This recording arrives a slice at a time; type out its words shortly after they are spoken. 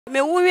Me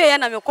wuye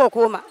na me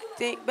kokoma.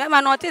 Ti be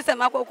ma no te se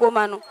ma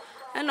kokoma no.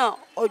 E no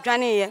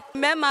odwane ye.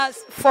 Me ma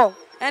 4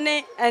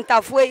 ene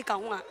entafo yi ka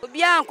ho a.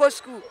 Obi an ko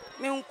school.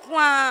 Me nko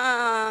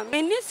a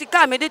me ni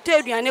sika me de te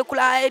aduane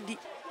kula edi.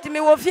 Ti me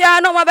wo fia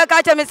no ma be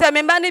ka che me se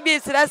me ba ne bi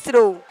sira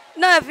o.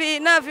 Na fi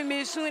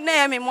me su na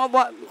ye me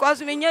mobo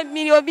because me nye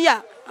me obi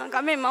a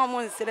anka me ma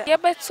mo nsire. Ye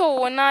beto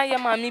wo na ye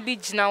ma me bi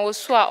gina wo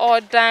so a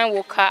ordan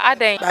wo ka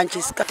adan.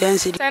 Branches ka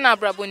tensi. Sen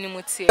abrabo ni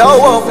mutie. Yo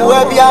wo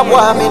bi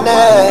aboa me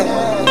ne.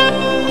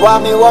 Wa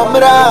me wo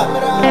mra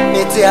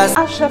metias.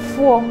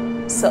 Ashefo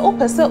se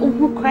opese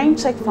uhu Crime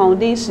Check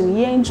Foundation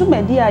ye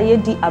njumedi a ye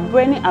di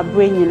abreni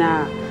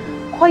nyina.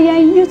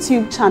 Koyen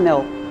YouTube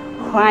channel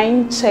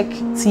Crime Check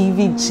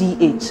TV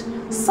GH.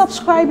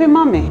 Subscribe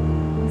mame.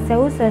 Se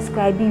wo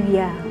subscribe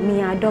via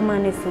mi adoma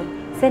ne so.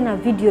 Se na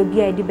video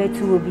bi a di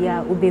betu obi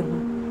a obehu.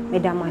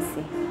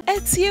 Medamase.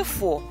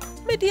 Etiefo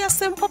media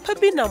sem papa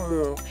bi na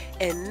mo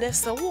enne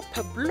se wo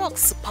pe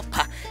blocks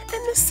papa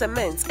enne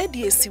cement e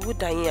de esi wo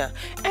dan a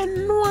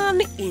enno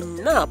an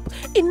inap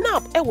e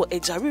wo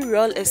ejari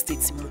real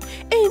estate mu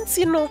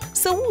enti no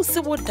se wo se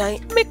wo dan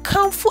me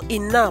kanfo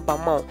inap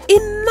amount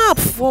inap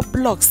for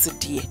blocks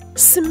de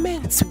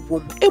cement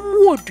wom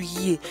emu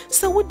oduye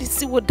se wo de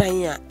si wo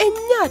dan a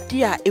enya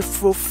ade a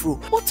efrofro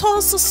wo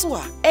ton so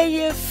a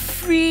eye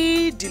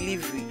free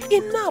delivery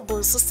inap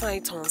nso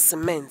site on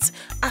cement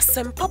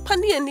asem papa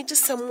ne ani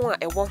gisem a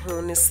ewo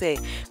ho ne se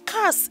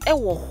cars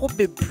ewo ho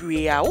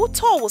bebre a wo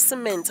to wo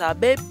cement a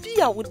ba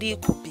bia wo de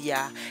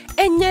kopia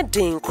enye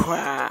den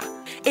kra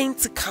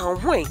enti kan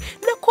hwen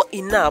na ko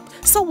inap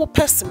so wo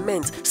per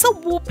cement so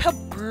wo per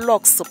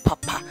blocks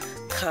papa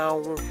kan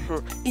ho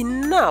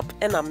inap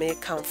en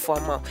American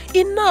formal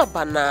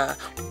inap na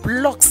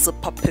blocks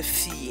papa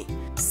fie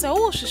so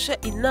wo hwehwe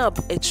inap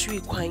atri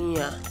kwan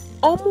a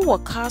omo wo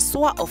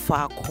Kasoa of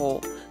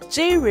Akko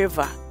J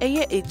River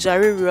eye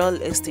ejare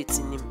real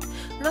estate nim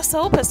na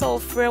sa opesa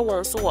ofre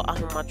won so wo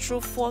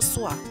ahomatro for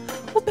so a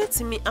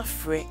wobetimi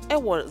afre e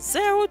wo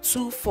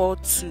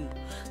 0242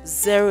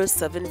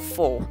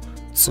 074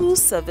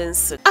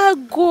 276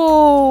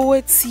 ago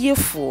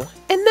wetiefo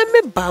ene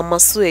me ba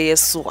maso eye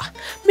so a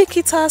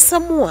mekita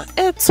asamo a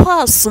eto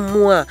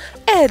asomo a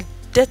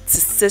that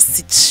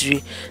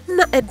sesichiri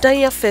na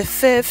edan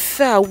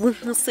afefefe a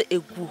wohu se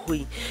egu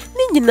hoi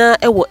ni nyina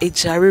ewo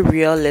ejare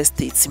real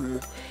estate mu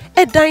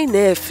edan na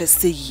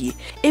efese yi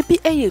ebi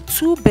eye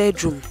 2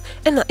 bedroom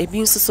ena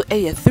ebi nso so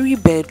eye 3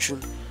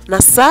 bedroom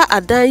na saa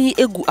adan yi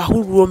egu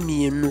ahoro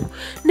mienu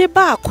ne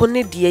ba akọ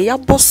ne de ya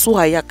boso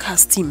a ya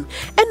casting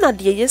ena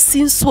de ye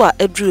sinso a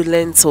edru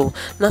lentil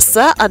na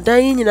saa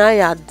adan yi nyina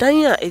ya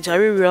adan a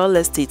ejare real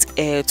estate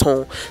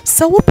ton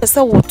sa wo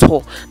pesa wo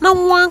to na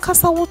wan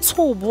kasa wo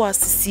to bo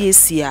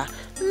asisiesia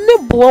ne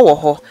bo wo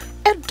ho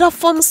eda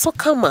fam so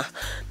kama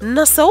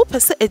na sa wo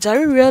pesa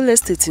ejare real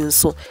estate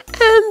nso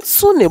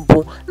enso ne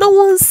bo na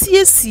won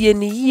siesie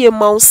ne yie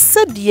ma wo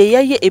sede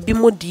ya ye ebi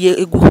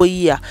modie egu ho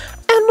yi a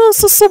eno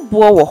nso so bo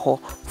wo ho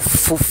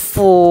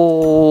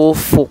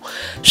fofofo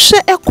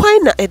hwe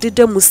ekwan na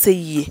ededa mu se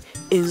yie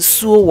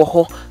ensuo wo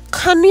ho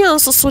kanea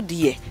nso so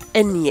de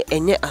enie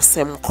enye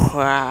asem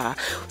kra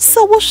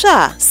sa wo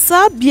hwa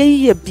sa bia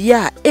yi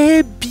bia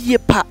ebie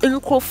pa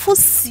nkrofo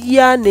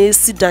sia na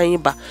esi dan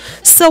ba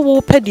sa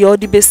wo pe de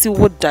odi besi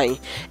wo dan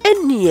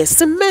enie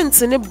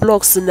cement ne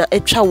blocks na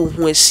etwa wo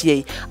ho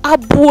ahie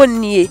abo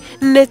nie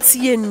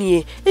netie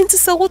nie enti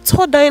sa wo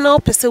to dan na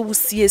opese wo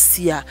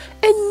siesia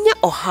enye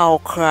ohaw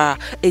kra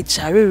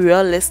ejare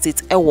real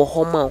estate e wo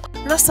ho ma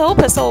na sa wo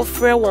pese wo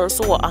frɛ won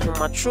so wo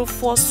ahomatro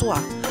for so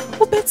a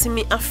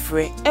wobetimi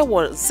afre e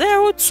wo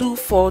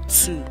 0242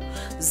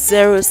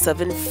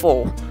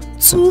 074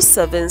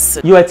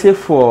 276. You are here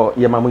for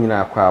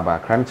Yamamuna Akwaba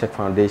Crime Check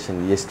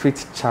Foundation, ye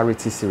street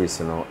charity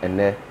series,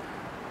 and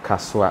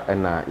Kasoa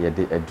and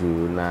Yede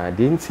Edu. Na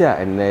Dintia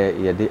and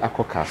Yede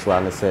Ako Kasoa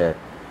and say,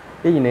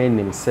 ye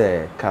name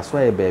say,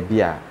 Kasoa e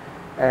baby,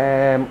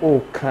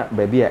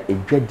 baby a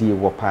dready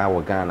wapa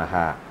wagana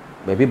ha,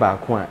 baby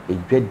bakwa a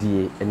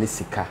dready and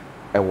sika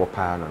a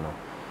wapa no.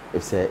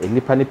 If say a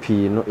nipani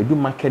pi no, edu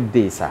market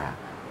days ah,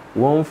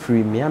 one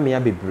free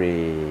miamia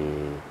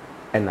bebre,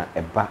 and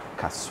a back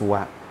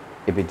Kasoa.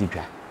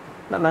 Ebedidwa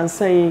na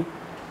nansan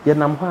ye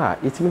nam ho a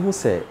yetimi hu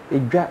se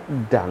edwa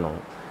da no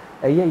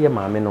ye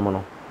maame no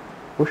no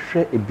wo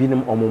hwe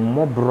ebinim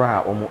omommobro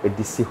a omo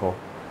edisi ho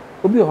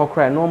obi ho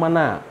kra no ma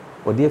na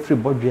ode afri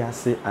bodwe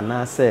ase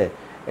ana se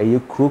eye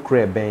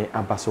krokro ben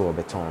abaso wo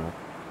beton no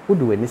wo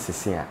de wani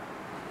sisi a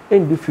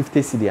endu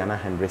 50 cedi ana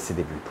 100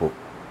 cedi bipo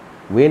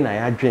we na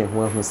ya dwen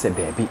ho ahu se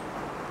baabi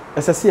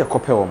esese ye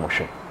kopɛ wo mo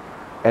hwe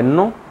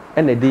enno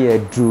ene de ye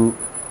du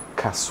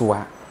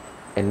Kasoa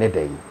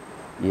enedai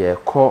ye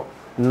ko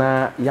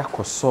na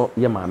yakoso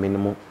ye maame no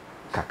mu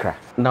kakra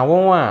na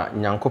won a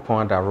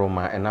nyankopon da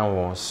Roma ena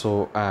won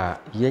so a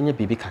yenye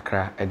bibi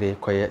kakra ede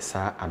koye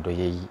sa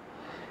adoye yi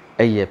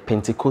eye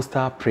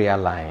Pentecostal prayer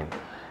line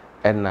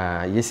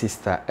ena ye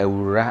sister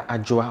Ewura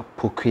Ajoa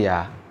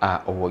Pokia a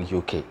owo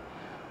UK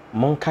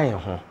monka ye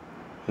ho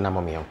na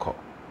momeyenko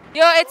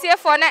Yo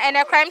etiefo na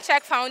ene Crime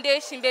Check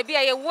Foundation baby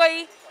aye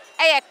woi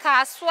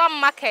Kasoa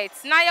market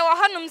na ye wo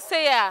hanum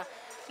say ya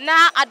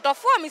na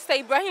adofo Mr.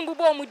 Ibrahim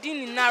bubo omudi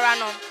ni nara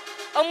no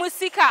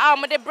omusika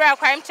amode bra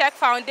crime check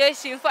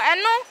foundation for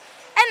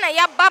ena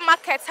ya ba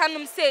market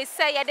hanum say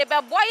ye de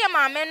bebo ye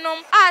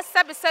maamenom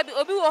sebi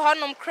obi wo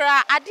hanum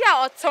kra ade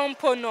a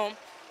otompo no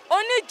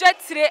oni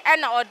jetire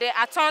ena ode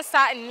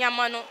atonsa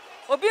nyama no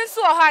obi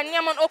nso wo ha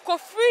nyama no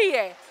okofri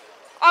ye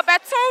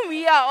obeton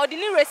wi a ode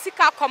ni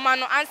resika koma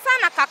no ansa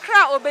na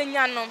kakra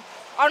obenya no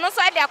ono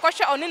so e de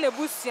akohwe oni na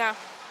busia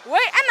we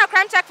na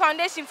crime check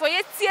foundation for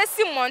ye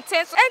tiesi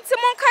monten so enti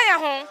monka ya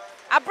ho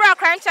abra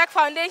crime check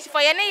foundation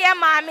for ye ne ye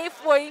maame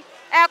foi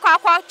e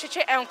kwakwa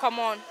twetwe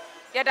enkomon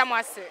ye da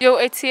mwase yo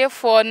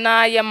etiefo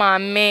na ye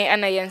maame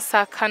na ye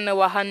nsaka na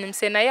wa hanum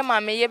se na ye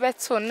maame ye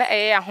beto na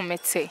ye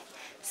ahomete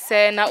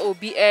se na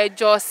obi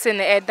ejose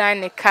na edan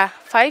ne ka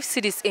 5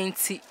 cities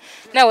enti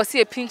na wo se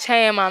e pinchan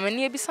ye maame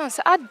na ye bi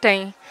sanse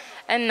adan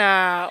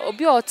na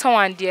obi oton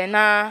ade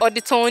na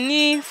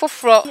odetoni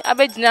foforo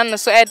abegina no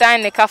so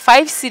edan ne ka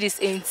 5 cities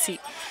enti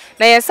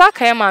na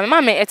yensaka ye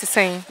maame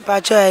etesen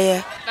bacho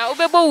ye na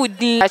obebo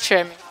wudin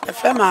achire me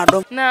efe ma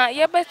do na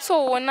ye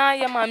beto wo na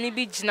ye maame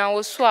bi gina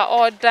wo so a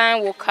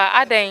odan wo ka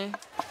adan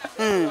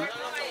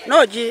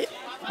no ji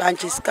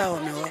banchiska o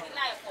me wo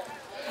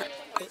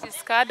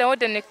iska da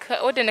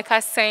ode ne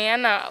ka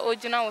sen na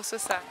ogina wo so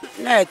sa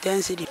na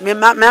 10 cedi me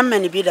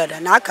mani bi dada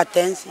na aka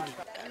 10 cedi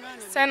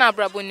sen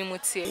abrabo ni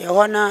mutie ye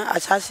hona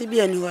asase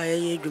bi ani wa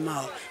ye dwuma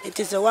ho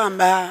enti se wa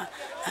mba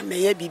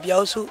ameye bibia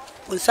osu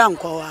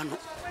nsankwo wa no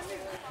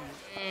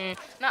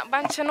na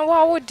banche no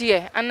wa wo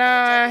de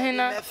ana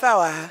hena me fa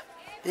wa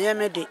ye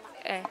me de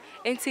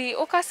enti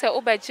o ka se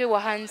obeje wa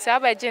ha nti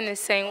abeje ne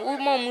sen wo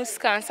mo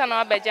muska ansa na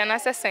abeje na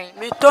sen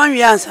mi ton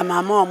wi ansa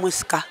mama o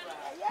muska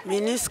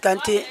miniska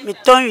nti mi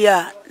ton wi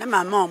a na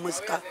mama o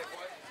muska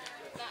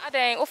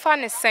adan o fa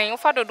ne sen o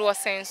fa dodo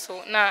sen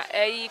so na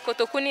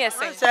kotoku ne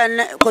sen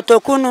sen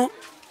kotoku no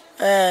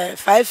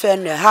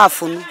 500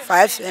 half no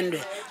 500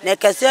 na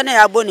kese na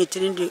ya boni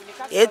 800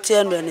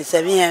 na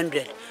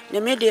 700 ne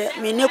me de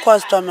mi ni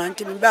customer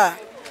nti mi ba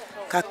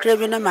kakra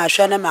bi na ma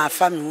hwa na ma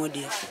afa mi ho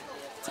de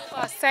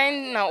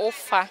sen na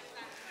ofa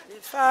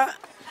fa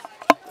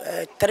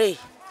 3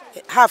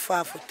 half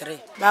 3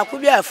 ba ku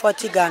bi a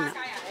 40 Ghana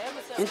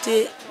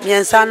nti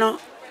miensa no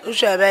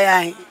uhwe be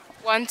ya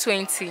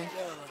 120 ti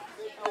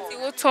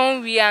wo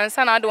ton wi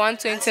ansa na de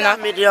 120 na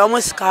me de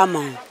almost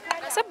come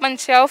se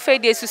banchia o fe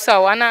de susa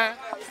wana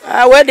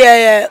we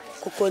de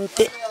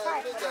kokonte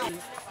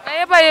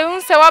aye ba ye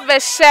unse wa be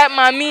hye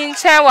mami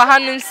nchen wa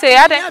hanu nse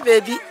ade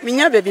baby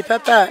minya baby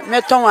papa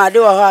meton ade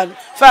wa ha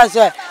fa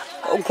se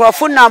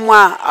nkrofo nam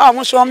a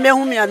mo so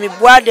mehu mi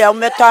bua de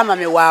meton ama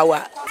me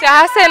wawa ti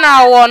ha se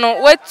na wo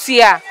no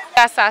wetua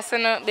asase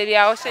no baby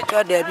a wo hye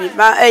to de bi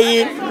ma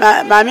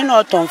mami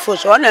no ton fo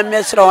so na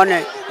mesra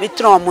ona mi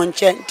tron mo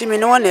nche ti mi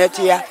no na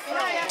etia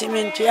ti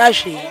mi ntia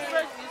hwe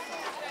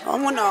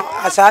omo no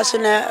asase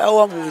na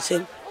ewo mo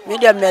nsem mi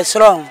de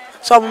mesra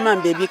so mo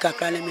man baby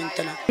kakra na mi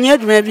ntena nye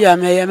dwuma bi a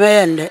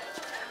meye nde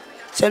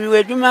se mi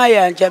wedwuma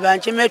ya nche ba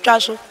nche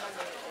metwa so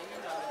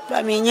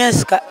ba mi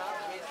nyeska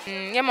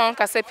ye ma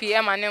onka se pi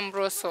e ma ne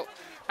mbro so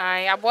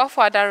ai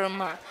aboafo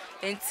adaruma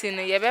enti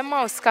no ye be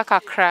ma osika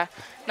kakra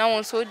na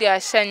won so di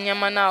ahye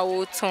nyama na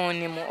wo ton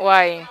ni mu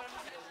why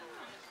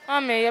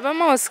ame ye be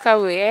ma osika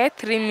we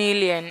 3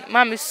 million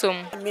mami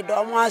som mi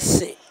do mo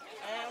ase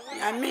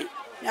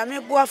nyame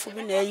boafo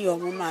bi na eyi o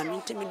mo ma mi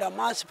nti mi do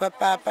mo ase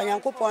papa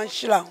yankopon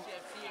hira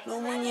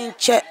no munyi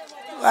nche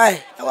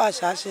why e wa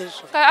asase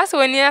so ka ase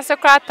woni ase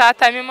kra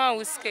tata mi ma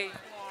wuske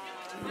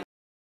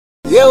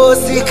Yo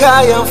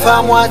sika ya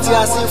mfamu ati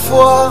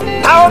asifo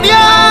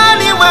Aubia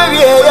ni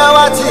mwawie ya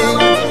wati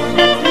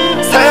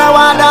Saya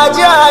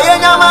wadaja ya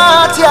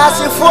nyama ati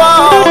asifo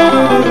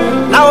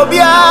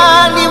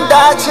Aubia ni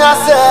mdachi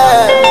ase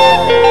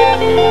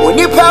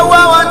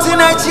Unipewa wanti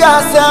na ichi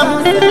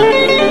asem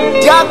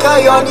Diaka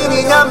yoni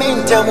ni nyami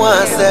ntemu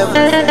asem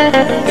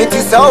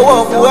Iti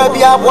sawo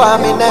mwebi abwa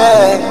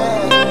mine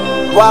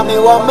Wami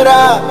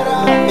wamra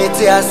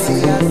miti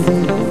asi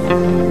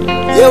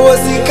Yewo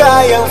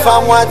sika ye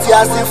mfamu ati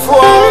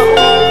asifo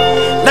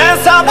Na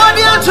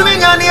sabani atumi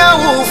nyani ya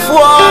ufo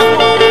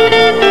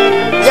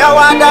Ya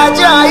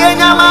wadaja ye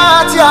nyama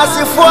ati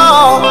asifo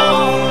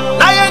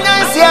Na ye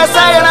nyansi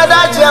esa ye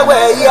nadaja we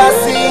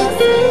yasi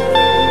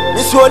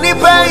Nisi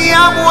onipe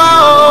ya mwa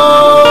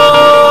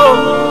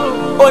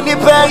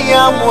Onipe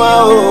ya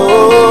mwa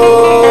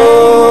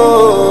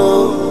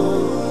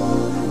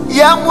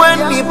Ya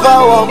mwen nipa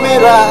wa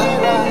mira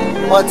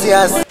Oti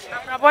asi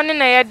abone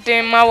na ye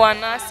den ma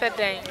wana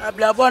seden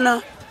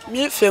ablabona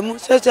mi femu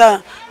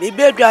sesa mi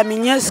bedwa mi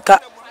nyeska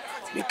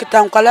mi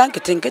kitankwala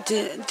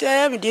nkitinkiti nti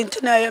ya mi di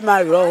ntina ya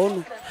ma ro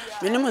honu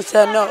minim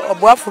se na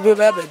oboafo bi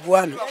ba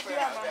bua no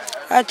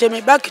ache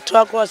mi bakito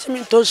akọ se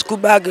mi to school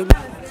bag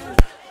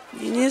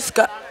mi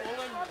nyeska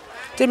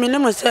ti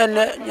minim se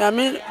na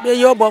nyame be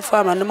yo obofo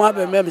ama no ma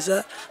be me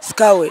se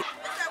skawe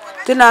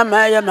tina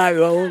ma ya ma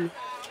ro honu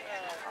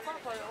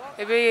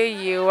ebe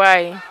ye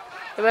why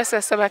ebe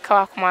se se be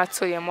ka akoma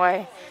to ye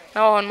why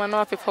na won ma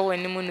na pepa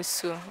wani mu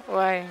nusu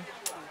why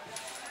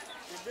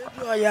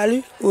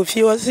Oyali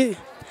ofi osi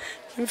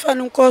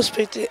mfanu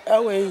hospital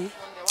away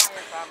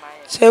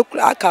se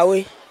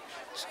akawe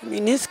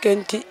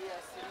miniskenti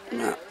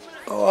na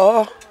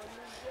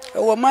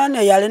woman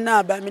yale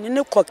na ba mini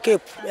ne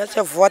kokep be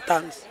se 4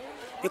 times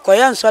because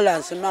ya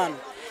insurance man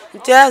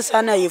nti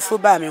asa na yefu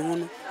ba me hu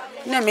no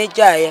na me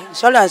jaye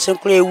insurance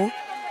nkura ewu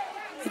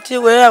nti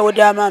we a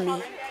wodi ama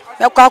me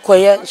yakwa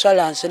koye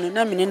insurance no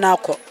na mini na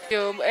akọ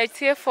Yo,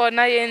 etie for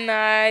na ye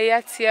na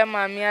ya tie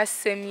mami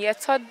asem ye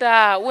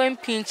toda wen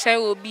pinchan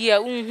obi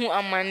a unhu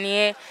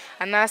amane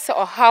anase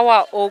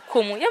ohawa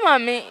okomu ye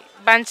mami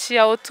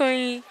banchia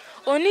otonyi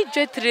oni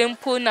dwetre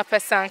mpo na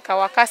pesanka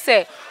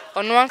wakase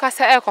ono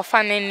ankasa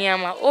ekofa na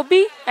niama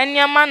obi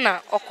aniama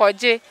na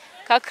okoje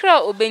kakra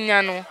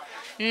obenya no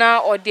na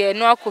ode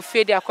no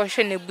akofie de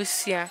akohwe na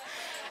busia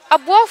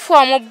aboafo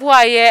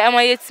amoboa ye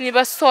amayetimi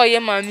be so ye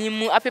mami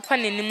mu apepa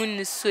nanimu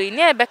nusoi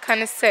ne ebeka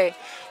ne se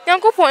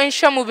Yankopon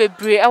enshamu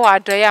bebre e wa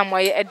adoye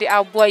amoye e de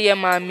aboa ye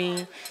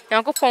mami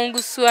Yankopon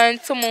gusu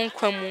entomo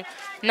nkwamu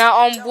na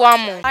omboa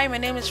mo. Hi, my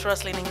name is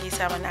Roslyn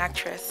Ngisa. I'm an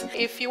actress.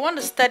 If you want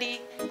to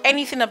study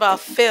anything about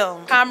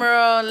film,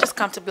 camera, just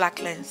come to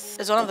Black Lens.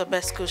 It's one of the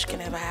best schools you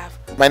can ever have.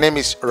 My name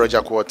is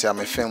Roger Kwote. I'm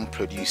a film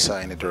producer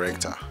and a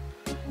director.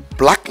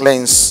 Black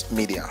Lens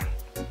Media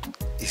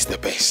is the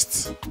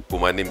best.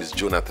 Well, my name is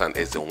Jonathan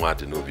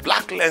Ezenwadenobi.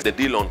 Black Lens, the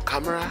deal on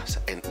cameras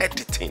and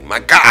editing. My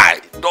guy,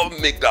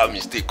 don't make that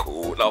mistake.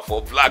 Oh, now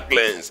for Black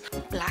Lens.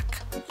 Black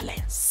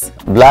Lens.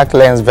 Black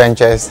Lens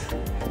Ventures,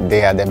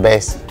 they are the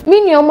best.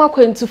 Mini oma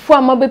kwentufu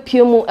amabe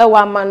piomu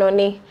ewa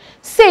manone.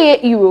 Say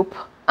Europe,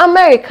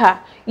 America,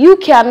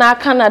 UK na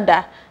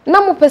Canada. Na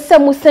mo pese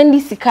mo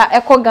sendi sika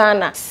eko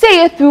Ghana.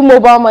 Say through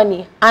mobile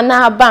money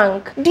ana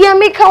bank. Dia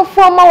make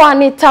for ma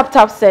wane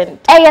tap send.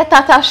 Eye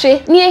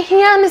tatashe ni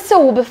ehia ne se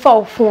wo be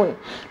fa phone.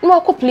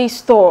 No akọ Play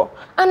Store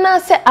ana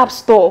se App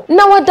Store.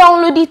 Na wa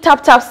download the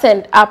tap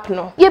send app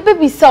no. Ye be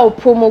bisa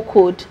promo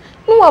code.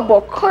 No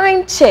abo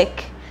crime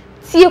check.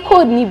 Tie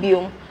code ni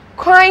biom.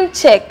 Crime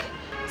check.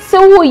 Se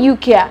wo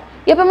UK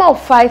ye be ma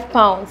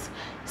 £5.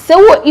 Se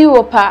wo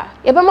Europe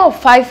ye be ma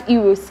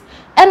 €5.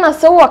 And I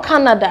saw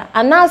Canada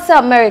and I say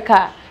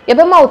America, you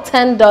be ma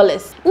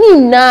 $10. Ni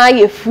na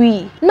ye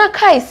free. Na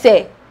kai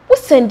say, we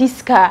send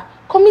this car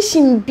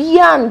commission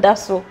beyond that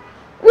so.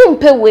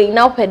 Won't pay way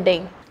now per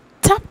day.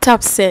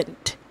 Tap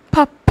send.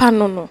 Papa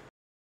no.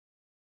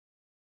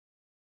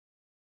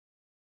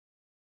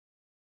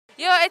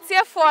 Yo, it's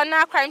here for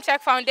na Crime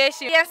Check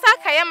Foundation.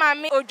 Yensa kaya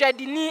mami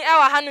odwadini e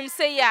wa hanum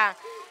say ya.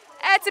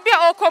 Ti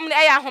bia okom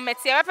na ya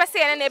homete. We pese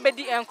ye na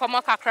ebedi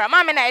enkomo kakra.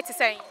 Mami na eti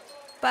say.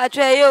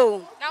 Patro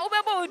yo. Na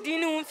ubebo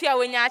odini umfia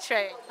wenya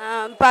akre.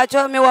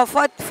 Patro me wa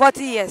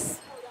 40 years.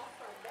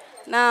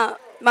 Na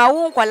ma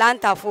wu nkwala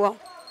ntafo.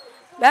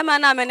 Be ma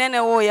na menene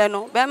wo ye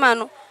no. Be ma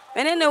no.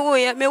 Menene wo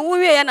ye me wu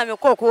ye na me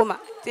kokoma.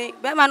 Ti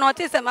be ma no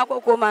ti se ma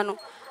kokoma no.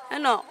 E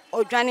no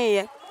odwane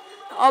ye.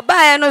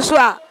 Oba ye no so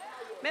a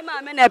me ma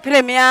me na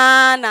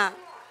premia na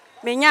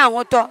me nya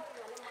hoto.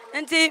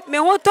 Nti me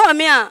hoto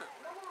me a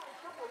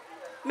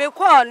me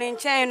ko ni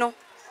nchen no.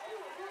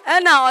 E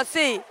na o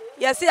si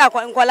yesi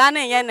akwala na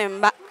ye ne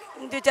mba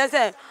nti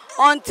chese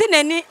onti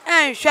nani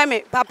enhwe me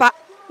papa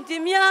nti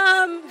mia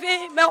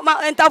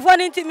entafo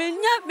ni nti me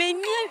nya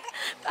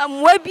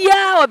amwa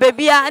bia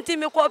obebia nti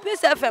me ko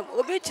Peace FM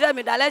obi kire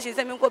me dalashi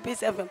se me ko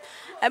Peace FM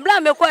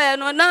ebla me ko ye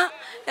no na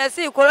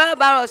yesi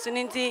coronavirus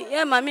ni nti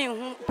ye ma me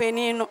hu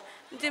peni no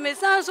nti me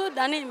sanso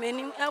dani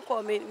meni e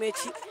ko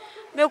mechi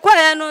me ko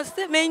ye no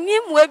se me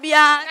nim wa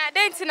bia na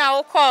dey nti na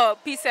wo call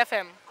Peace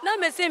FM na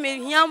me se me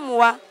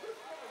hiamwa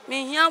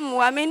me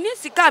hiamwa me ni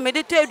sika me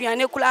de to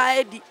aduane kula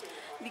edi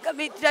because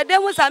me tade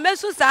mu sa me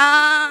su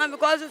sa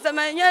because se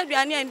me nya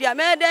aduane endi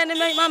me de ne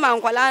me mama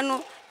nkwala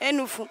no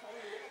enufu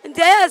nti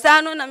ya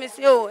sa no na me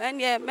se o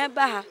ene me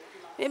ba ha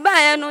me ba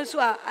ye no so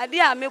a ade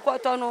a me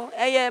kwoto no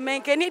eye me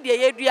nkeni de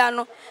ye dua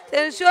no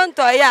se nsuo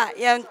nto ya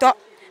ye nto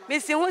me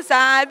si hu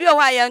sa bi o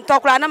wa ye nto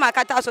kula na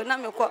makata so na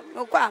me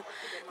kwa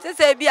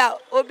se bia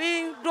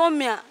obi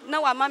domia na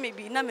wa mama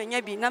bi na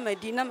menya bi na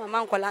madi na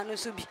mama nkwala no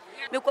so bi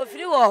me ko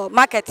firi wo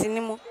market ni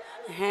mu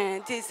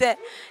ti se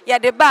ya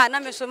de ba na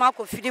me so ma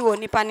ko firi wo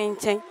nipa ni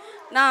nchen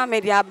na me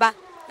de aba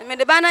me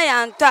de ba na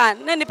ya nto a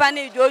na nipa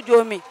ni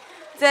jojo me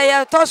se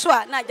ya to so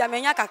a na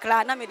jamenya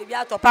kakra na me de bi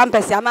ato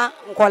pampers ama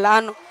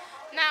nkwala no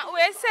na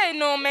we say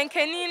no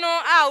menkani no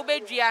a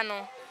obedua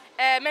no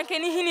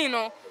menkani hini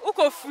no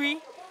uko free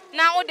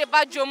na o de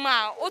ba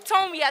joma o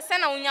ton wi ase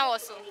na unya wo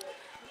so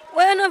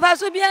we no fa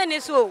so bia ni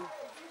so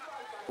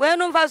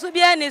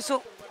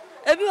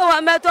ebi o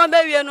wa meton be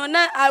wie no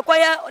na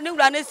akoya ni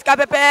wura na sika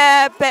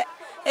pepepe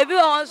ebi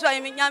o won so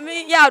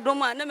nyame ya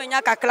adoma na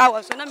menya kakra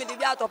wo so na me de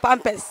bi ato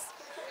pampers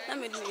na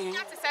me de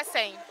nya te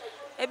sesen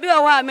ebi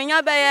o wa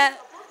menya be ye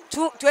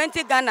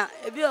 20 Ghana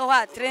ebi o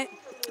wa 30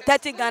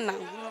 Ghana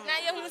na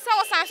ye hu se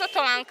wo san so to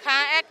anka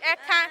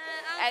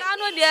aka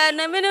no de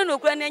na me no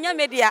kura na nya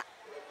media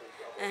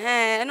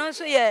no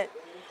so ye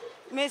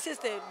my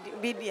sister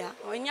Bidia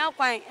onya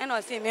kwan e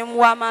no se me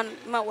mwa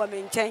ma wa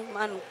me nchen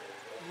ma no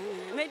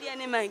media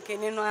ni man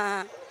keni no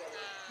a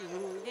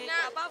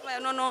Papa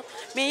no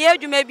me ye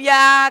dwuma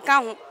bia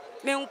ka ho.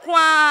 Me nko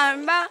a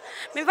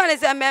me fa ne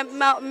se me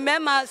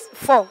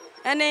 4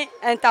 ene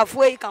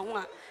entafo yi ka ho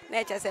a na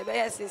eche se be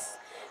 6.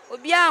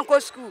 Obi a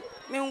nko school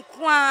me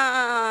nko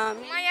a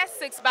my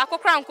 6 ba ko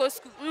kra nko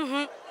school.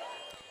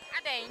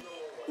 Aden.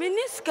 Me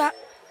niska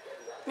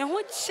me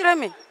ho kyere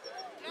me.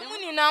 Na mu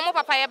ni na mo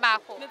papa ye ba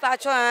ko. Me pa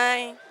cho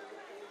an.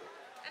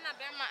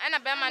 Ana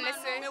bema ne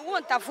se. Me wo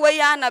ntafo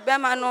yi ana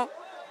bema no.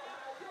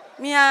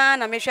 Mia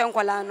na me hwe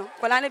nkola no.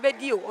 Kola ne be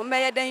di o, o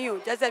meye dan yi o.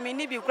 Je se me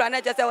ni bi kura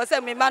na je se wo se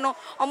me ma no,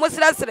 o mo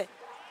sresre.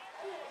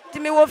 Ti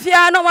me wo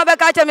fia no mo be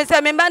ka che me se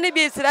me ba ni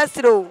bi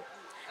sresre o.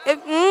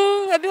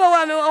 Ebi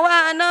wo me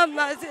wa na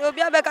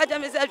obi be ka che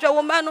me se hwe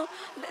wo ma no.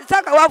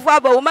 Saka wa fu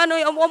aba wo ma no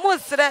o mo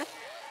sre.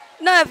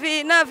 Na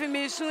fi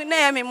mi su na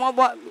ya me mo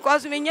bo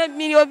because me nya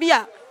mi obi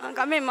a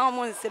anka me ma o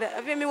mo sre.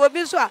 Afi mi wo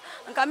bi so a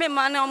anka me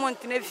ma na o mo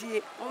ntene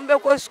fie. O be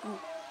ko school.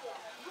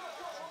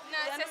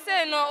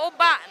 Say no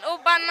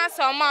oba na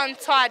so man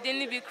to ade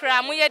ni bi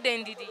kra mo ye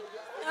den didi.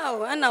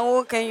 Oh, ana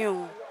wo kan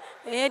yo.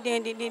 E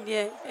den didi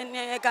de.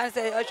 E kan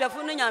say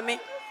ohwefo no nyame.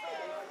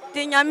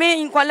 Ti nyame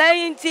nkwala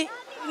nti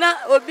na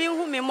obi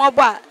hu me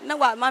mobo a na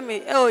wa ma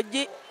me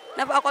oji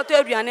na fa koto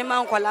aduane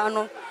ma nkwala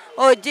no.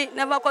 Oji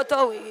na fa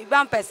koto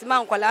ban pesi ma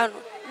nkwala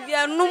no.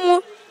 Bia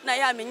numu na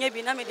ya me nya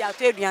bi na me de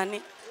ato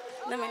aduane.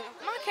 Na me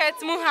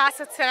Market mu ha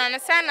setena na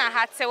say na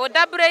ha te wo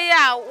dabre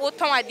ya wo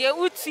ton ade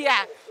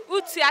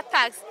utua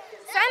tax.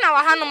 Say na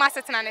wa hanu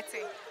masetena ne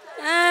te.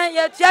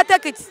 Ya tua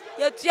ticket,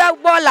 ya tua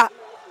bola.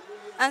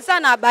 Ansa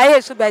na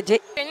abaye su beje.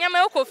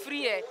 Nyama e ko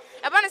free e.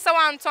 E ba ne se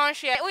wan ton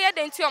hwe. Wo ye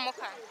den ti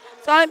omoka.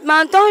 So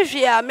man ton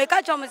hwe a me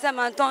ka chom se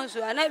man ton so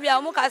na bia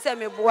omoka se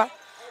me boa.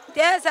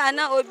 Te sa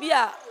na obi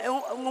a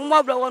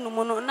mmobro wonu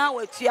mu no na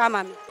wa tua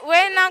ma me.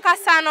 We na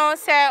kasa no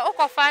se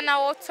okofa na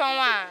wo ton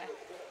a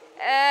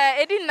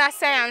edi na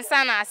se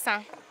ansa na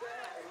asa.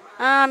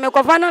 Me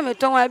kofa na me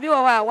ton a bi wo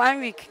 1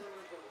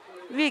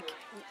 week.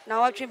 Na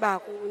watch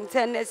back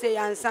until say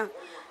ansa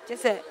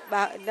just say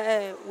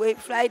we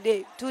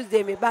Friday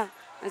Tuesday me ba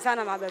ansa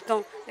na ma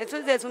beton the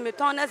Tuesday to me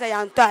ton na say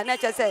yanto na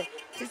just say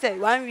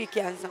 1 week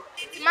ansa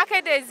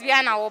market days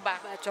bia na wo ba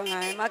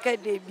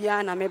market day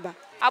bia na me ba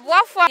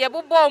aboafo ye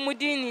bobo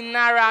omudi ni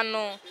nara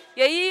no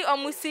ye yi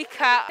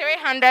omusika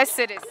 300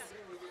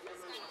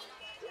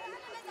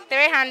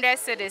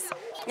 cedis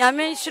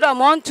nyame shiro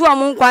mo ntu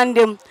omu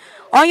nkwandem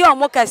onye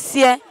omu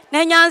kase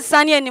na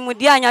nyansa ne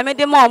animudi anyame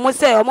de ma omu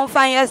se omu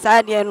fan ye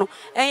sa de no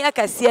enye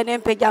kase ne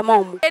mpegya ma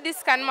omu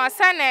this can ma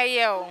sa na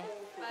ye o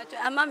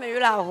ama me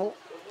wira ho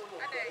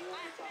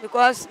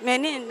because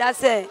many that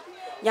say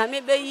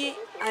nyame be yi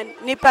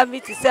nipa bi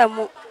ti se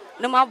mu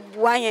na ma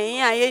bua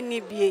yen aye ni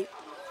bie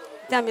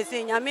ta me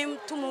se nyame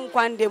tum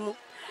nkwandem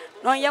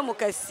no ye mu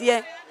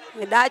kase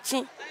me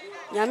dachi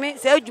nyame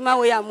se adwuma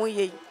wo ya mu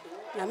ye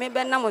nyame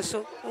be nam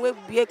so we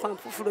bie kwan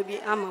fufuro bi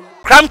ama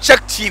Crime Check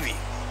TV.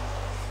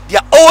 They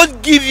all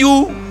give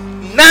you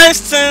nice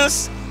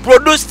things,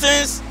 produce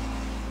things,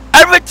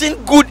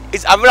 everything good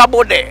is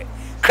available there.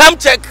 Crime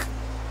Check,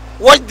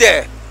 watch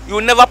there, you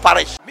will never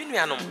perish.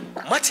 Minuanom,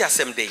 mati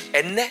asem dey,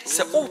 enne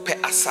se ope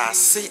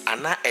asase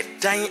ana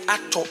edan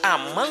ato a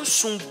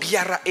mansun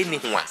biara eni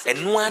ho a,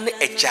 eno ane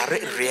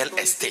ejare real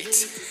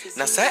estate.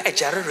 Na sa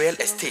ejare real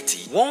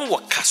estate, won wo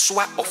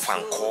Kasoa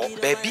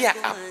ofanko, baby a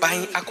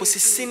aban akosi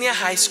senior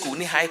high school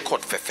ni high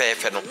court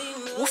fefefe no.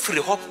 Wo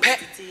firi ho pe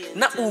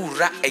na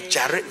ura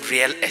ejare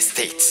real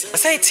estate.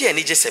 Asai ti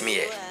ani jesemi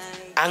ye.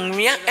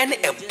 Anwea ene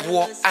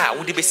ebo a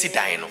wo de besi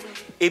dan no.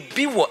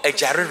 Ebi wo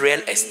ejare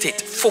real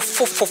estate fo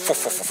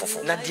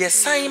na de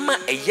sanma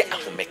eye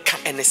ahomeka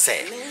ene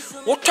se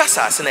wo twa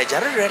asase na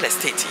ejare real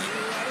estate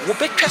wo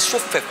betwa so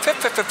fe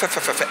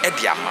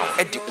edi amaw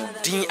edi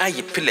odin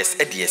aye pillars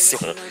edi esi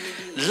ho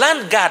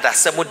land guard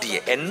asemo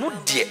de eno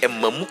de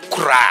emamu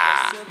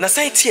kura na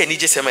sai tie ani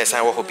jesema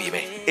san wo ho bi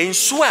me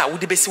ensu a wo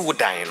de besi wo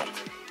dan no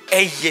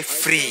eye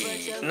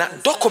free na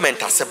document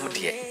asemo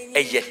de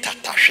eye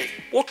tatahwe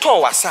wo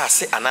to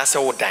wasase anase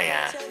wo dan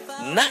a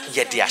na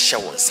ye de ahye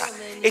wo nsa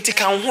eti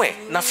kan ho e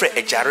na frɛ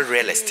ejare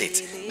real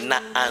estate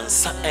na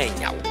ansa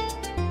anyawo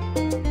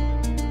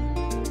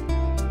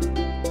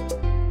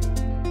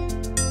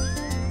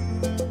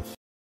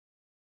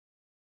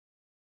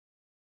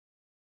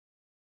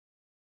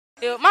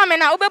yo mama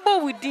na obebo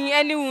wudin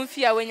ani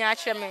wunfi a wenya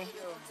ahye me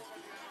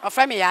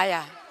ofa me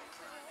yaya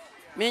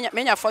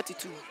menya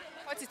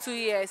 42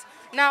 years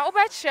na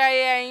obechira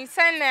yen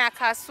sene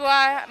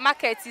Kasoa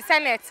market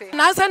senete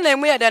na sene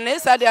mu ye de na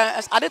isa de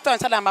adeton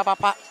sada ma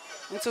papa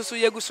ntusu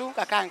yegusu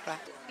kakankra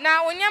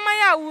na onyama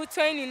ya wu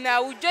 20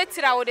 na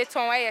udwetira wo de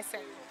ton ayese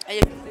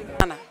aye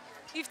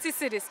 50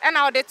 cedis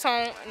na wo de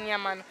ton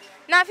nyama no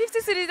na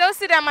 50 cedis o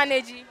si da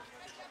manage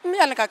mi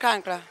ya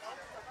kakankra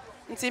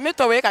nti mi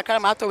to we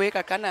kakra ma to we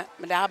kakra na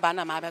me da aba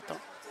na ma beto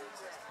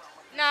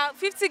na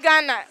 50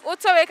 Ghana o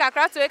to we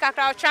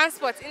kakra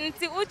transport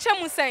nti uche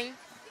musan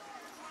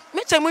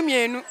mi chemu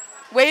mienu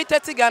we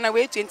 30 Ghana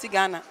we 20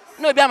 Ghana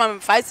na obi ama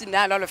 5 cedis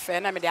na lolo fe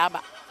na me da aba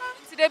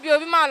nti de bi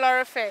obi ma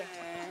loro fe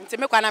nti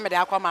me kwa na me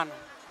da akoma no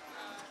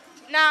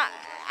na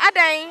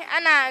adan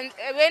ana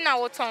we na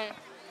woton.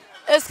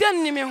 Eske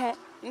ni me ho.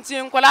 Nti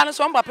nkwala no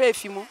so papa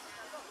efi mu.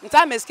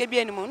 Nta meske bi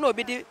ani mu na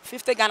obi di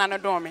 50 Ghana no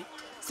don me.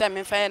 Se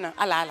me fa na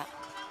ala.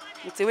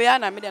 Nti we ya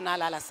na me de na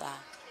ala saa.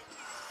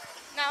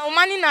 Na o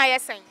mani na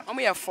yesen.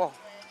 Omo ye 4.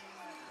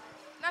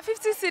 Na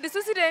 50 cedis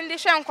so de ndi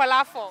hwe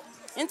nkwala 4.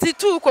 Nti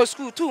 2 ko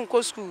school, 2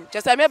 nko school.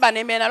 Just me ba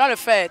na me na lo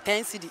fe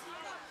 10 cedi.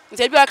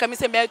 Nti bi aka me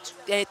se me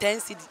 10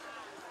 cedi.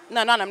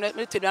 Na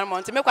me to do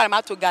mo. Nti me kwa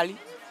ma to gali.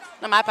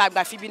 Na ma pa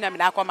agbafi bi na me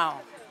da akoma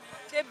ho.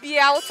 De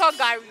bia wo to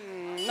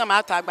gari. Na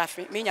ma to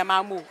agbafi, me nya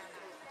ma mo.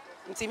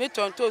 Nti me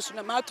tonto su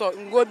na ma to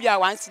ngo bi a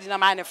 1 cedi na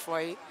ma ne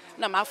foi.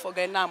 Na ma fo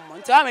gali na mo.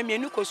 Nti ma me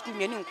enu ko school,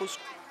 me enu nko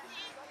school.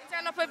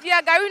 Nti no pa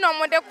bia gari no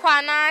mo de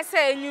kwa na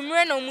se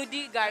enwumre no mu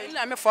di gari.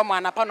 Na me fo mo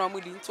anapa no mo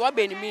di. Nti wo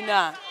be ni mi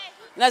na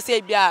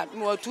se bia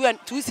mo 2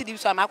 cedi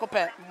so ma ko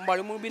pe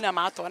mbole mu bi na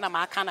ma to na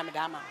ma aka na me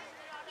da ma.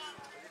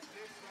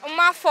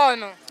 Ma 4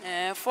 no.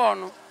 4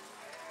 no.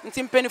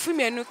 Nti mpenifu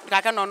menu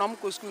kaka no nom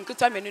ko school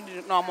nkita menu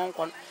di no mo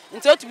nkon.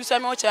 Nti otu bi so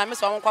me wo kira me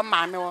so wo nkon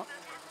maame wo.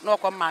 Na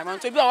okon maame.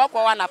 Nti bi o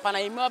wakọ wa na pa na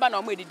imi oba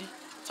na mo edidi.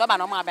 So ba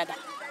na mo abeda.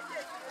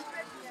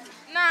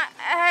 Na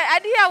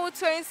adi ya wo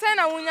to nse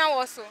na wunya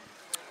wo so.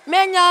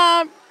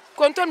 Menya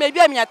konton me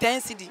bia menya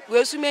 10 cedi.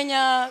 We su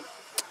menya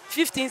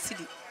 15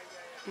 cedi.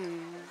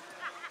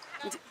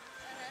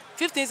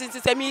 15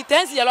 cedi se mi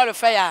 10 cedi a lot of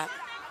fire.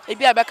 E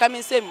bia be ka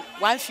me sem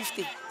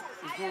 150.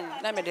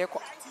 Na me de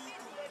ko.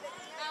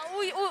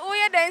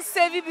 Uye den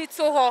save bi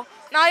to ho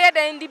na uye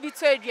den di bi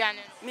to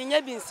aduane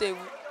menya bi nsewu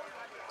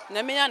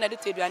na menya na de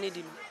to aduane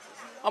di mi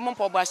omo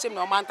mpo bo ahyem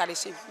na omo antale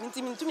hyem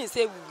nti mintumi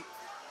nsewu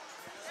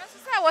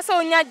so wo so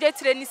onya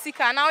jetre ni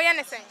sika na uye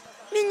ne sen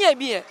menya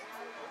bi e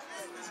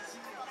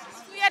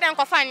uye den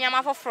ko fa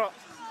nyama foforo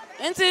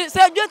nti se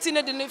dweti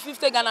ne de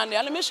 50 Ghana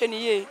na me hwe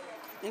ni ye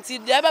nti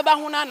de beba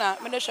ho na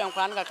me de hwe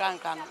nkwa na kakra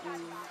nka no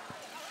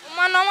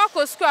mo no ma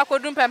ko school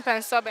akodun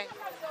pempen so ben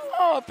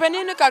oh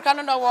penny ni kakra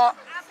no wo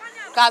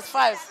Class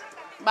 5,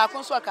 ba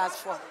konso class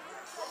 4.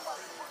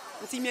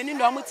 Nti mieni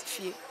ndo amuti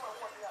fie.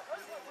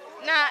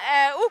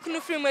 Na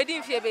ukunu free madi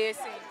mfie be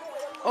yesi.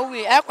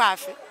 Owi e kwa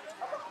afi.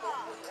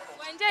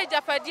 Wanje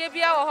japadie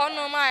bia wo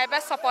hono ma e be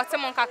support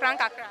mo nkakra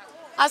nkakra.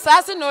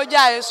 Asase na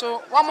oja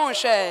yeso, wo mo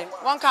nhwe,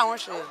 won ka ho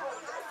hwe.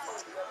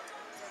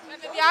 Na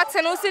bia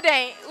ate no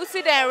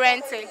usi den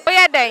rent.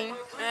 Oye den.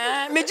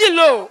 Meji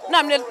low,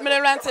 na me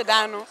rent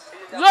dan no.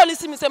 Low ni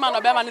si mi se ma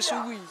no be ma no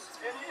so wi.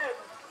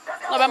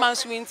 No be man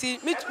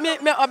swinti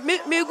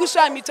me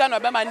gusa mi tua no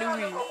be man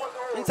wi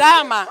nti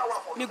ama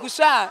me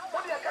gusa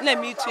na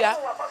mi tua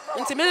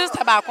nti me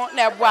sister ba ko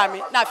na ebo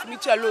ami na afi mi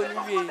tua loan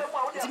wi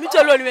nti mi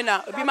tua loan wi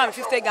na obi ma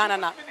 50 Ghana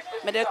na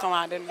me de ton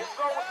ade no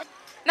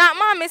na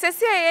ma me se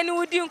ye ni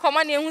wudi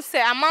nkoma na ehu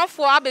se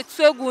amanfo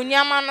abetu egu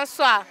nyama no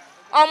so a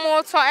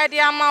omo to e de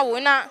ama wo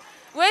na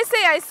we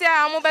se ya isi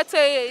a mo beto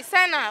ye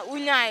se na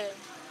unyae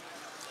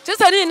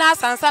tisa ni na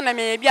sansa na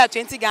me bia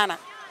 20 Ghana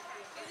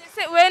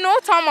se we no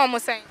to mo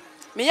sen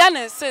me ya na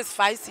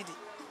 65 cedi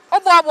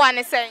obo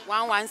ane sen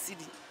 11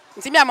 cedi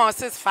nti me ama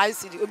 65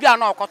 cedi obi a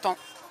na okoton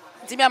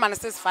nti me ama na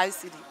 65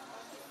 cedi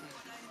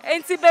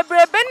enti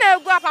bebrebe na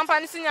egu apampa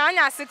ni sunya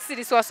anya 6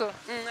 cedi so 6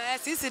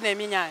 cedi na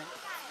mi nya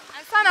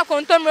ansa na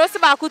kontomre osi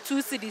ba ko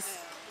 2 cedis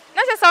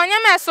na se sa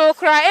onyama so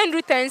kra endu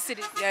 10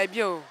 cedis ya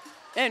bi o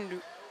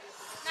endu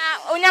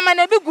na onyama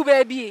na bi gu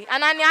ba bi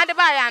anani ade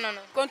ba ya no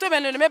no kontomre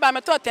no me ba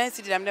me to 10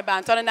 cedi na me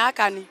ba ntone na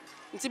aka ni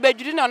nti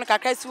bedwiri na ono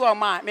kakra si wo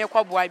ma me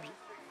kwaboa bi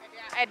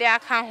ede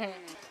aka ho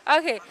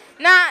okay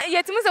na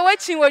yetimu se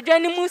wachi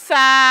wodwane musa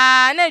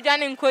na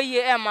adwane nkoye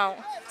ema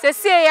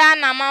se ya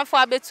na manfo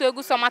abetu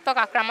egu so mato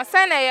kakra ma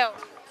sen na ye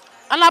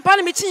anapa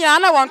ni michinya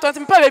na won tonti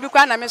mpa bebi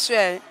kwa na me so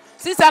e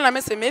sisa na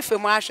me se me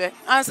efemu ahwe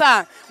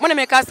ansa mo ne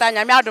me kasa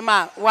nya me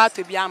adoma wa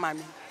to bi ama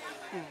me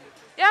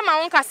ya ma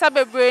won kasa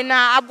bebre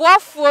na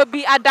aboafo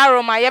bi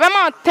adaroma ye be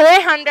ma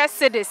 300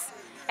 cedis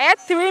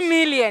 3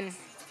 million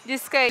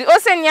this guy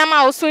o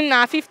nyama osun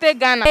na 50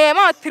 Ghana e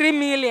ma 3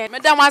 million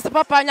medam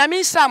asepapa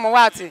nyame nham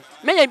wate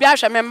menya bi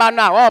ahwe me mba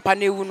no a wo pa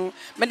na ewu no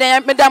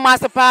medam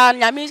asepa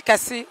nyame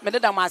kase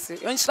medam ase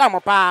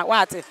nham pa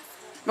wate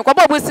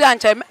mekobo bosi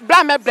anche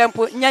bra me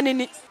brempo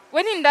nyanini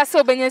weni nda se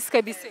obenya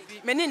sika bi se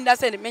meni nda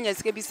se menya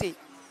sika bi se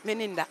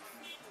meni nda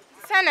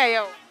sana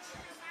yo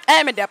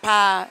me de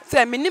pa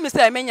se menim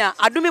se menya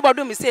adumi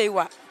bodumi se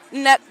iwa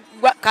na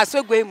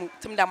Kasoa gwemu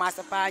tim da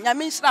masepa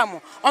nyame nhram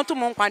onto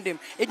mo nkwandem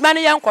edwuma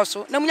ne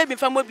yenkoso na munya bi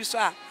fa mo bi so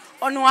a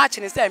ono a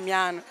chene se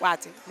mia no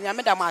wate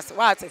nyame da mase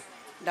wate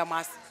da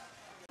mase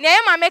ne ye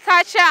ma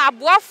meka cha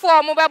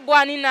aboafo mo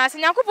beboa ni na se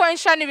nyankopon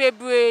hwa ne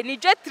bebre ni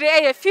jetre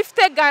e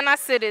 50 Ghana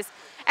cedis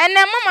and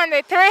then mama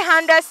the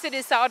 300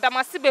 cedis or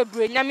damasi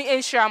bebre nyame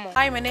enhram.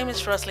 Hi, my name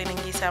is Roslyn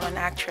Ngisa. I'm an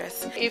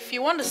actress. If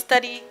you want to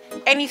study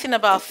anything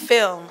about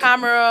film,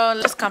 camera,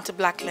 just come to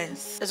Black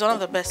Lens. It's one of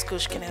the best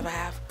schools you can ever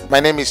have.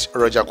 My name is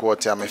Roger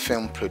Kwote. I'm a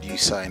film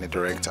producer and a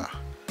director.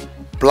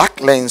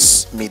 Black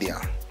Lens Media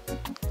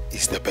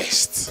is the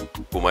best.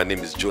 Well, my name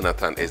is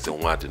Jonathan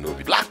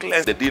Ezenwadenobi. Black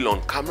Lens, the deal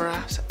on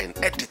cameras and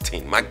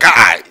editing. My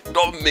guy,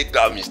 don't make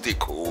that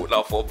mistake. Oh,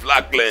 now for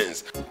Black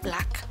Lens.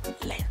 Black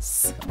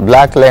Lens.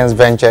 Black Lens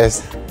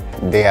Ventures,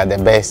 they are the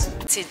best.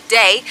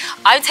 Today,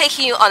 I'm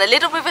taking you on a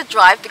little bit of a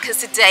drive because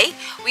today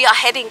we are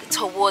heading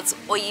towards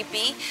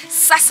Oyibi,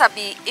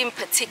 Sasabi in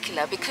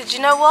particular, because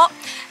you know what?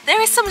 There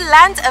is some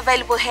land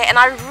available here and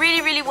I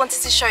really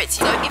wanted to show it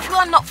to you. If you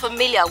are not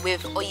familiar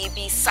with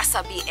Oyibi,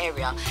 Sasabi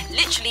area,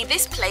 literally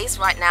this place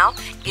right now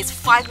is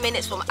 5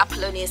 minutes from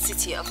Apollonia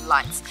City of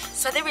Lights.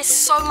 So there is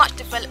so much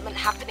development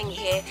happening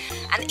here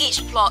and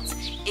each plot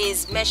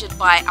is measured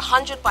by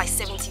 100 by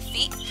 70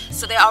 feet.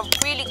 So they are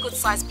really good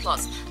sized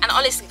plots. And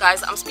honestly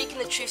guys, I'm speaking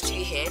the truth to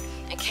you here,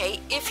 okay?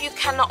 If you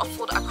cannot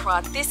afford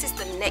Accra, this is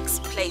the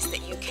next place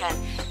that you can,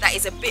 that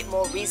is a bit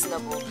more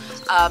reasonable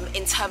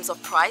in terms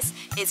of price.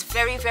 It's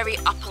very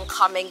up and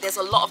coming. There's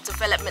a lot of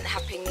development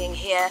happening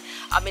here.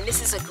 I mean,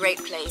 this is a great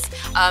place.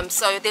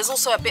 So there's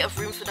also a bit of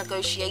room for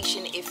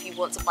negotiation if you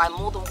want to buy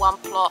more than one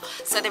plot.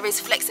 So there is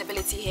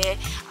flexibility here.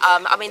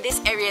 I mean, this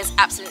area is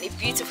absolutely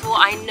beautiful.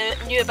 I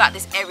knew about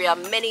this area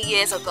many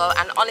years ago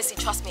and honestly,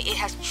 trust me, it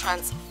has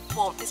transformed.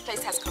 This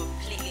place has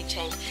completely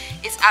changed.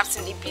 It's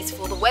absolutely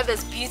beautiful. The weather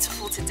is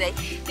beautiful today.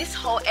 This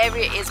whole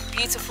area is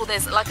beautiful.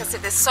 There's, like I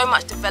said, there's so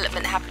much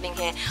development happening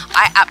here.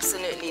 I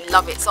absolutely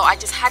love it. So I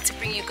just had to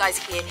bring you guys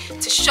here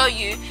to show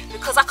you,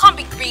 because I can't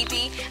be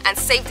greedy and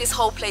save this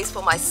whole place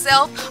for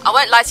myself. I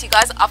won't lie to you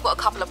guys, I've got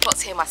a couple of plots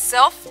here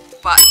myself,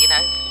 but you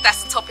know,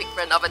 that's a topic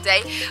for another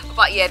day.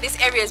 But yeah, this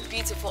area is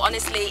beautiful.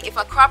 Honestly, if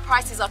Accra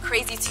prices are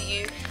crazy to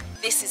you,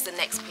 this is the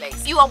next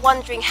place. You are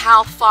wondering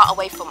how far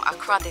away from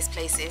Accra this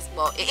place is.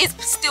 Well, it is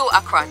still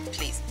Accra,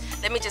 please.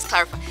 Let me just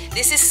clarify.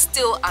 This is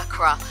still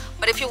Accra.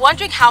 But if you're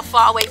wondering how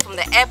far away from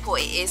the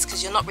airport it is,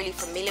 because you're not really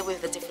familiar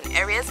with the different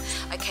areas,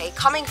 okay,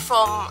 coming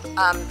from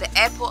the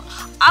airport,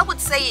 I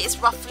would say it's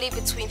roughly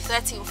between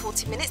 30 and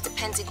 40 minutes,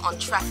 depending on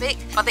traffic.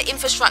 But the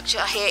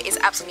infrastructure here is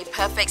absolutely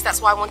perfect.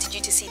 That's why I wanted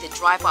you to see the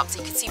drive up, so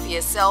you can see for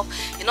yourself.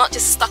 You're not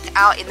just stuck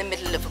out in the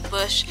middle of a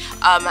bush.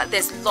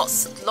 There's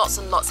lots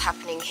and lots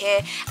happening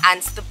here.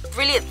 And the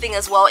brilliant thing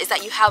as well is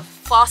that you have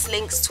fast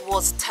links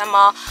towards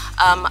Tema,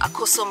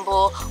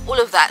 Akosombo, all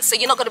of that. So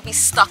you're not going to be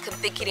stuck and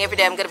thinking every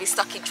day I'm going to be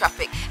stuck in traffic.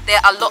 There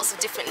are lots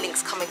of different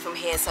links coming from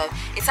here, so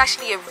it's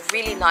actually a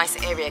really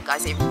nice area,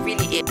 guys. It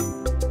really is.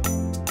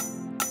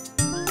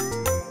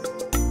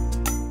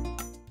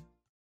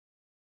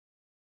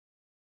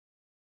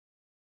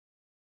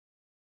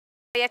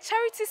 A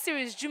charity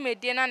series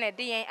Jumedi na ne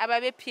de yen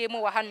ababe pie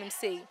mu wa hanum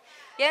sei.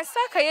 Yen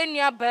saka yen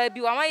nua ba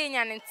bi wa ma yen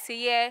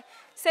ntiye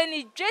se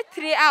ni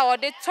dwetire a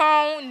ode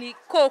ton ni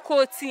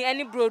cocoa tea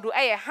ani brodo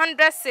aye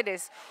 100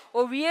 cedis.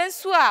 Owie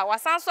nsu a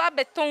wasanso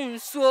abeton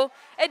nsuo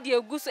e de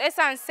eguso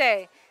esan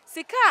se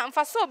sika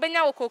mfaso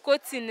obenya wo cocoa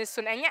tea ni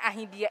so na enye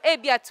ahibia e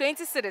bia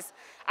 20 cedis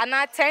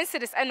ana 10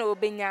 cedis ana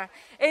obenya.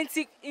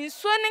 Enti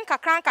nsuo ni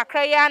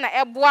kakra ya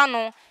na eboa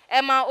no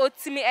ema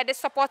otimi e de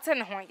support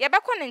ne ho. Ye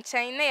bekọ ne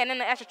nchen na ye ne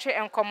no ehwehwe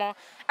enkomo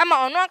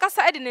ama ono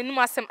akasa e de nanum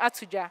asem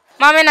atudwa.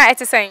 Mame na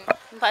etesen.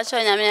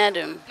 Mpacho nyame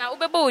adum. Na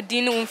ubeba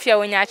odi ni umfia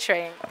wonya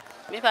akere.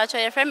 Me pacho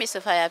ye friend me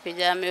Sofia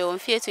Pija me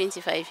umfia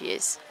 25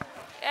 years.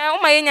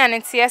 Uma yenya ne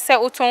tie se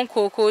uton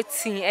cocoa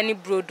tea ani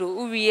brodo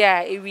uwi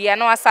a ewia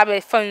na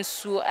wasabe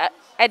fansu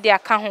e de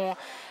aka ho.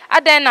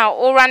 Aden na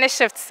o run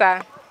shift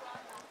sa.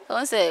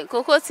 On say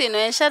cocoa tea no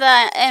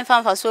enshada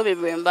enfamfa so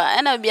bebremba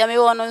e na bia me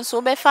wono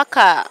nso be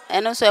faka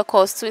eno so e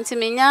cost 20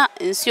 minya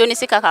nsuo ni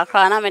sika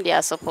kakra na me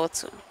dia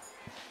support.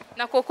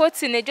 Na cocoa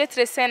tea ne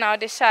dwetre sen na o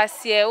de sha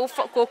ase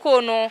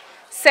cocoa no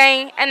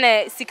sen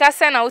ena sika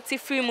sen na o ti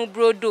free mu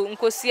brodo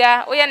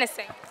nkosia o ye ne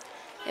sen.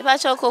 E ba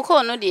cho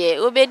cocoa no de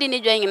obedi ni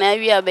dwan nyina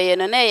wi abeye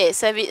no na ye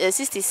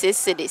 66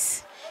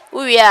 cedis.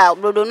 Uwi a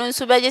brodo no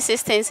nso beje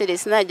 16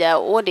 cedis na ja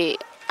wo de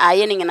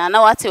aye ni nyina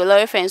na wate o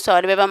lorry friends so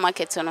o de beba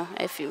market no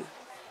afim.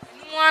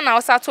 Na o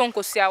sa to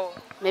nkosia wo.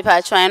 Me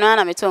pa try no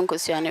na me to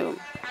nkosia ne wo.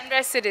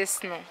 100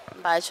 cedis no.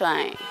 Ba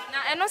try.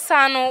 Na eno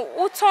sa no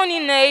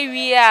utoni na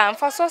ewi a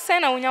mfa so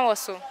sen na wonya wo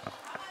so.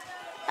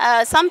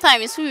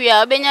 Sometimes we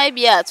are benya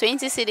bia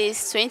 20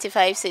 cedis,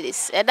 25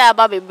 cedis. E da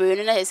aba bebre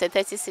no na he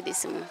 30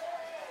 cedis mu.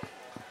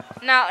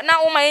 Na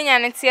uma yenya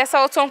ne tie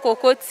sa uton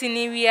kokoti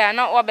ni wi a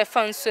na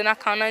obefa nso na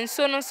kan na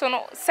nso no so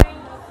no sen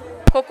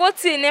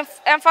kokoti ne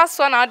emfa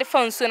so na de fa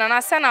nso na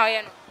sen na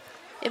oye no.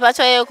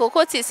 Ipacho ye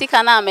kokoti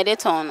sika na amede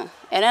ton no.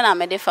 Ene na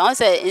amede fa. On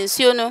se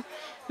nsuo no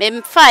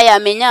me fa ya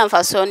menya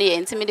mfa so no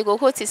ye ntimi de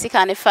kokoti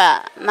sika ne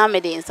fa na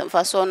amede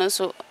mfa so no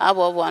so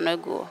abobo no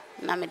go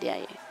na amede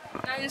aye.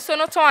 Na nsuo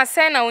no ton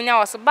asen na onya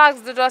waso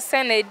bags do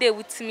sen na ede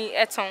wutimi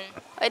eton.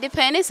 E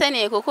depend say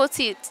na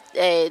kokoti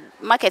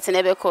market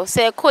na beko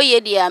say koye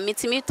dia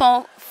mitimi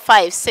ton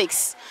 5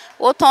 6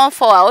 o ton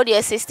 4 a o de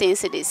 16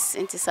 cedis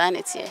enti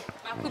sanity.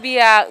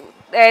 Makubia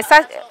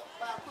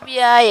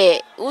bia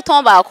ye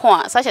uton ba ko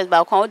a sachet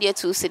ba ko o de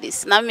 2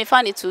 cedis na me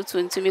fa ni 2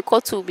 enti me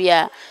ko 2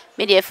 bia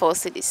me de 4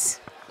 cedis.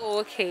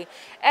 Okay.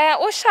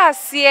 O sha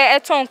se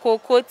eton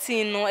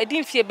kokoti no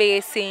edimfie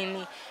be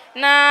yeseni.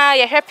 na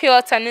ye hwe pure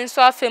water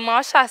nso afem a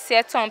ohya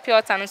ase ton pure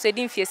water nso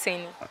edi mfie sen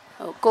ni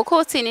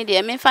cocoa tea ni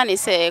de me fa ni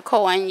say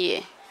ko 1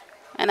 year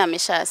na me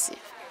hya ase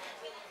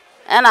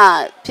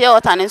na pure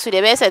water nso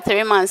de be say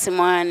 3 months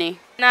mo ani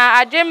na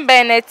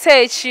adwembe na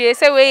techi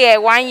say we ye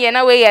 1 year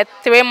na we ye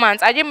 3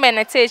 months adwembe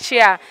na techi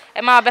a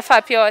e ma be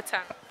fa pure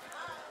water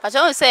but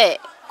you say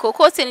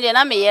cocoa tea ni de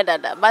na me ye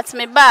dada but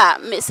me ba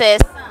me say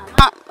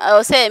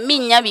o say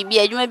minya bibi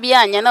adwuma bi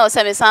anya na o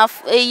say me san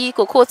eyi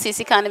cocoa tea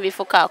sika na bi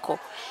foka akọ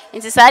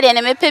nti saa de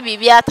na me pe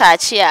bibi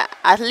ataachi a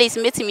at least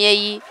metimi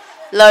eyi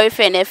lorry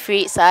fare na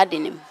free saa de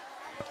nim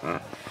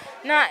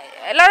na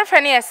lorry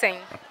fare na sen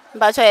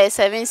but you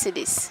 7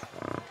 cedis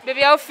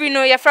baby au free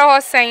no ye fra ho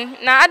sen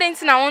na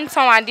adenti na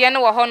wonton ade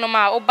no wo ho no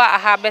ma oba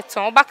aha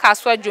beton oba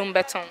Kasoa dwom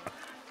beton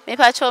me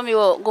pa cho mi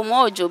wo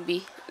gomo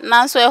ojobi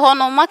nanso e ho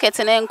no market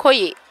na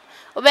enkoye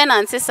obe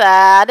na nti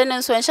saa ade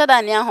nso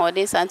enhyada ne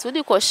ahode santi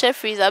odi ko chef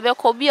freezer be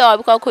ko bia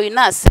obi ko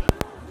ina se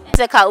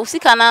ka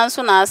usika na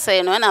nso na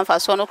ase no na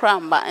mfaso no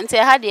kramba nti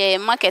ha de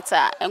market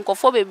a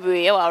enkofo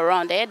bebre e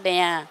around e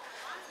den a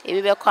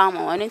ebi be kwa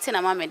ma wonu nti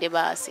na ma me de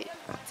ba ase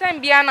time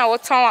bia na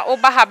woton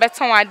oba ha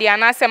beton ade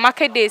ana se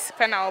market days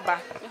pe na oba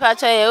me pa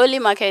cho e only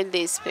market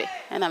days pe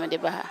na me de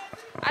ba ha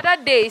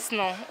other days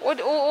no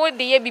o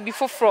de ye bibi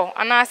foforo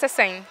ana ase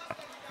sen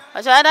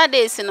but other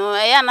days no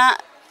e ya na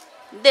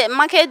the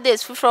market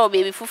days fufro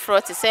baby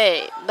fufro to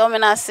say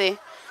dominance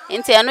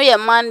into I know your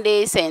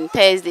Mondays and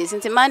Thursdays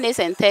into Mondays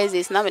and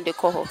Thursdays na me de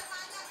ko ho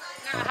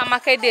na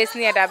market days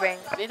near da ben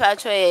we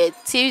actually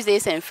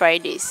Tuesdays and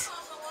Fridays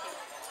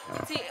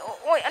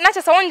na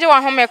chese wonje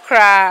wa home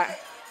kra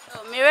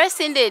me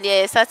resting day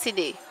there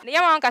Saturday na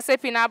ya wan ka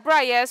sepi na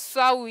bra yes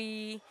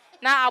awi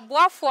na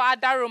aboafo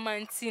ada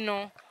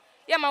romantino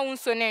ya ma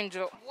wonso ne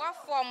njo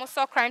aboafo mo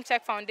so crime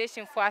check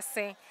foundation for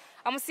asen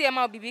I'm see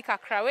ma bibi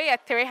kakra we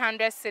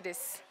 300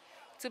 cedis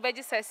to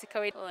beji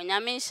sesika we o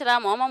nyame nhira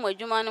ma mama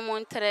adwuma no mo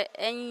ntere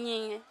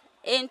enyin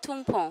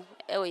entumpon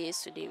e wo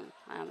yesudim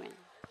amen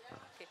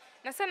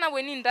na se na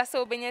weni nda se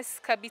obenya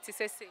sika bi ti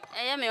sese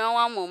eye me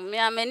wan mom me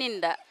ameni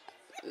nda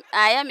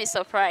I am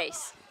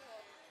surprise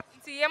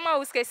nti ye ma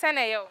uske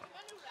sene yo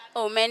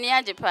o meni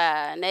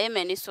ajepa na ye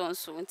meni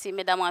sonso nti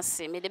me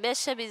damase me de be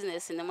hye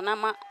business ni mo na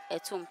ma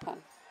etumpon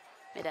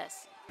me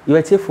das you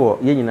are for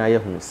ye nyina ye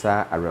hu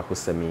sa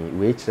arehosami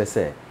we kire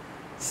se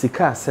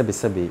sika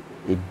sebe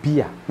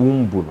ebia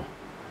umbu no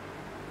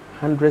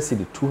 100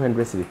 cedi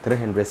 200 cedi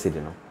 300 cedi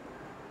no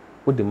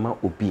wo de ma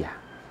obia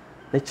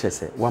na kire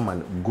se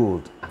waman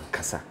gold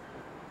ankasa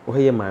wo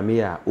ye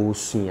maame a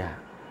osua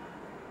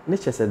na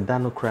kire se da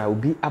no kra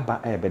obi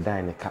aba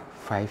ebedan ne ka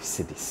 5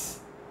 cedis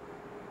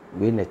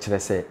we na kire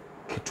se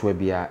ketwa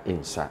bia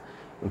insa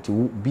nti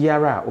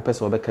biara a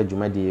opese obeka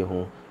dwumadie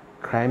ho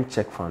Crime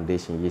Check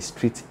Foundation ye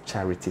street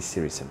charity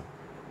series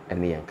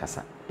ene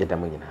yankasa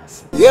yedamo nyina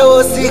ase ye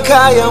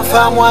osika ya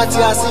mfamu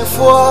ati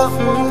asifo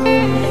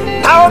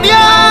na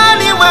obia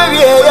ni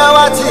mwawie ya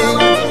wati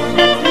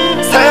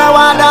saya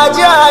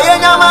wadaja ye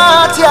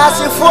nyama ati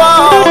asifo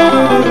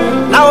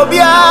na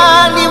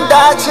obia ni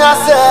mdachi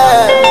ase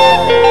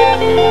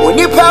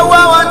unipa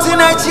wa wanti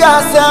na chi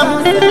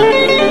asem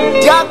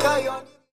diaka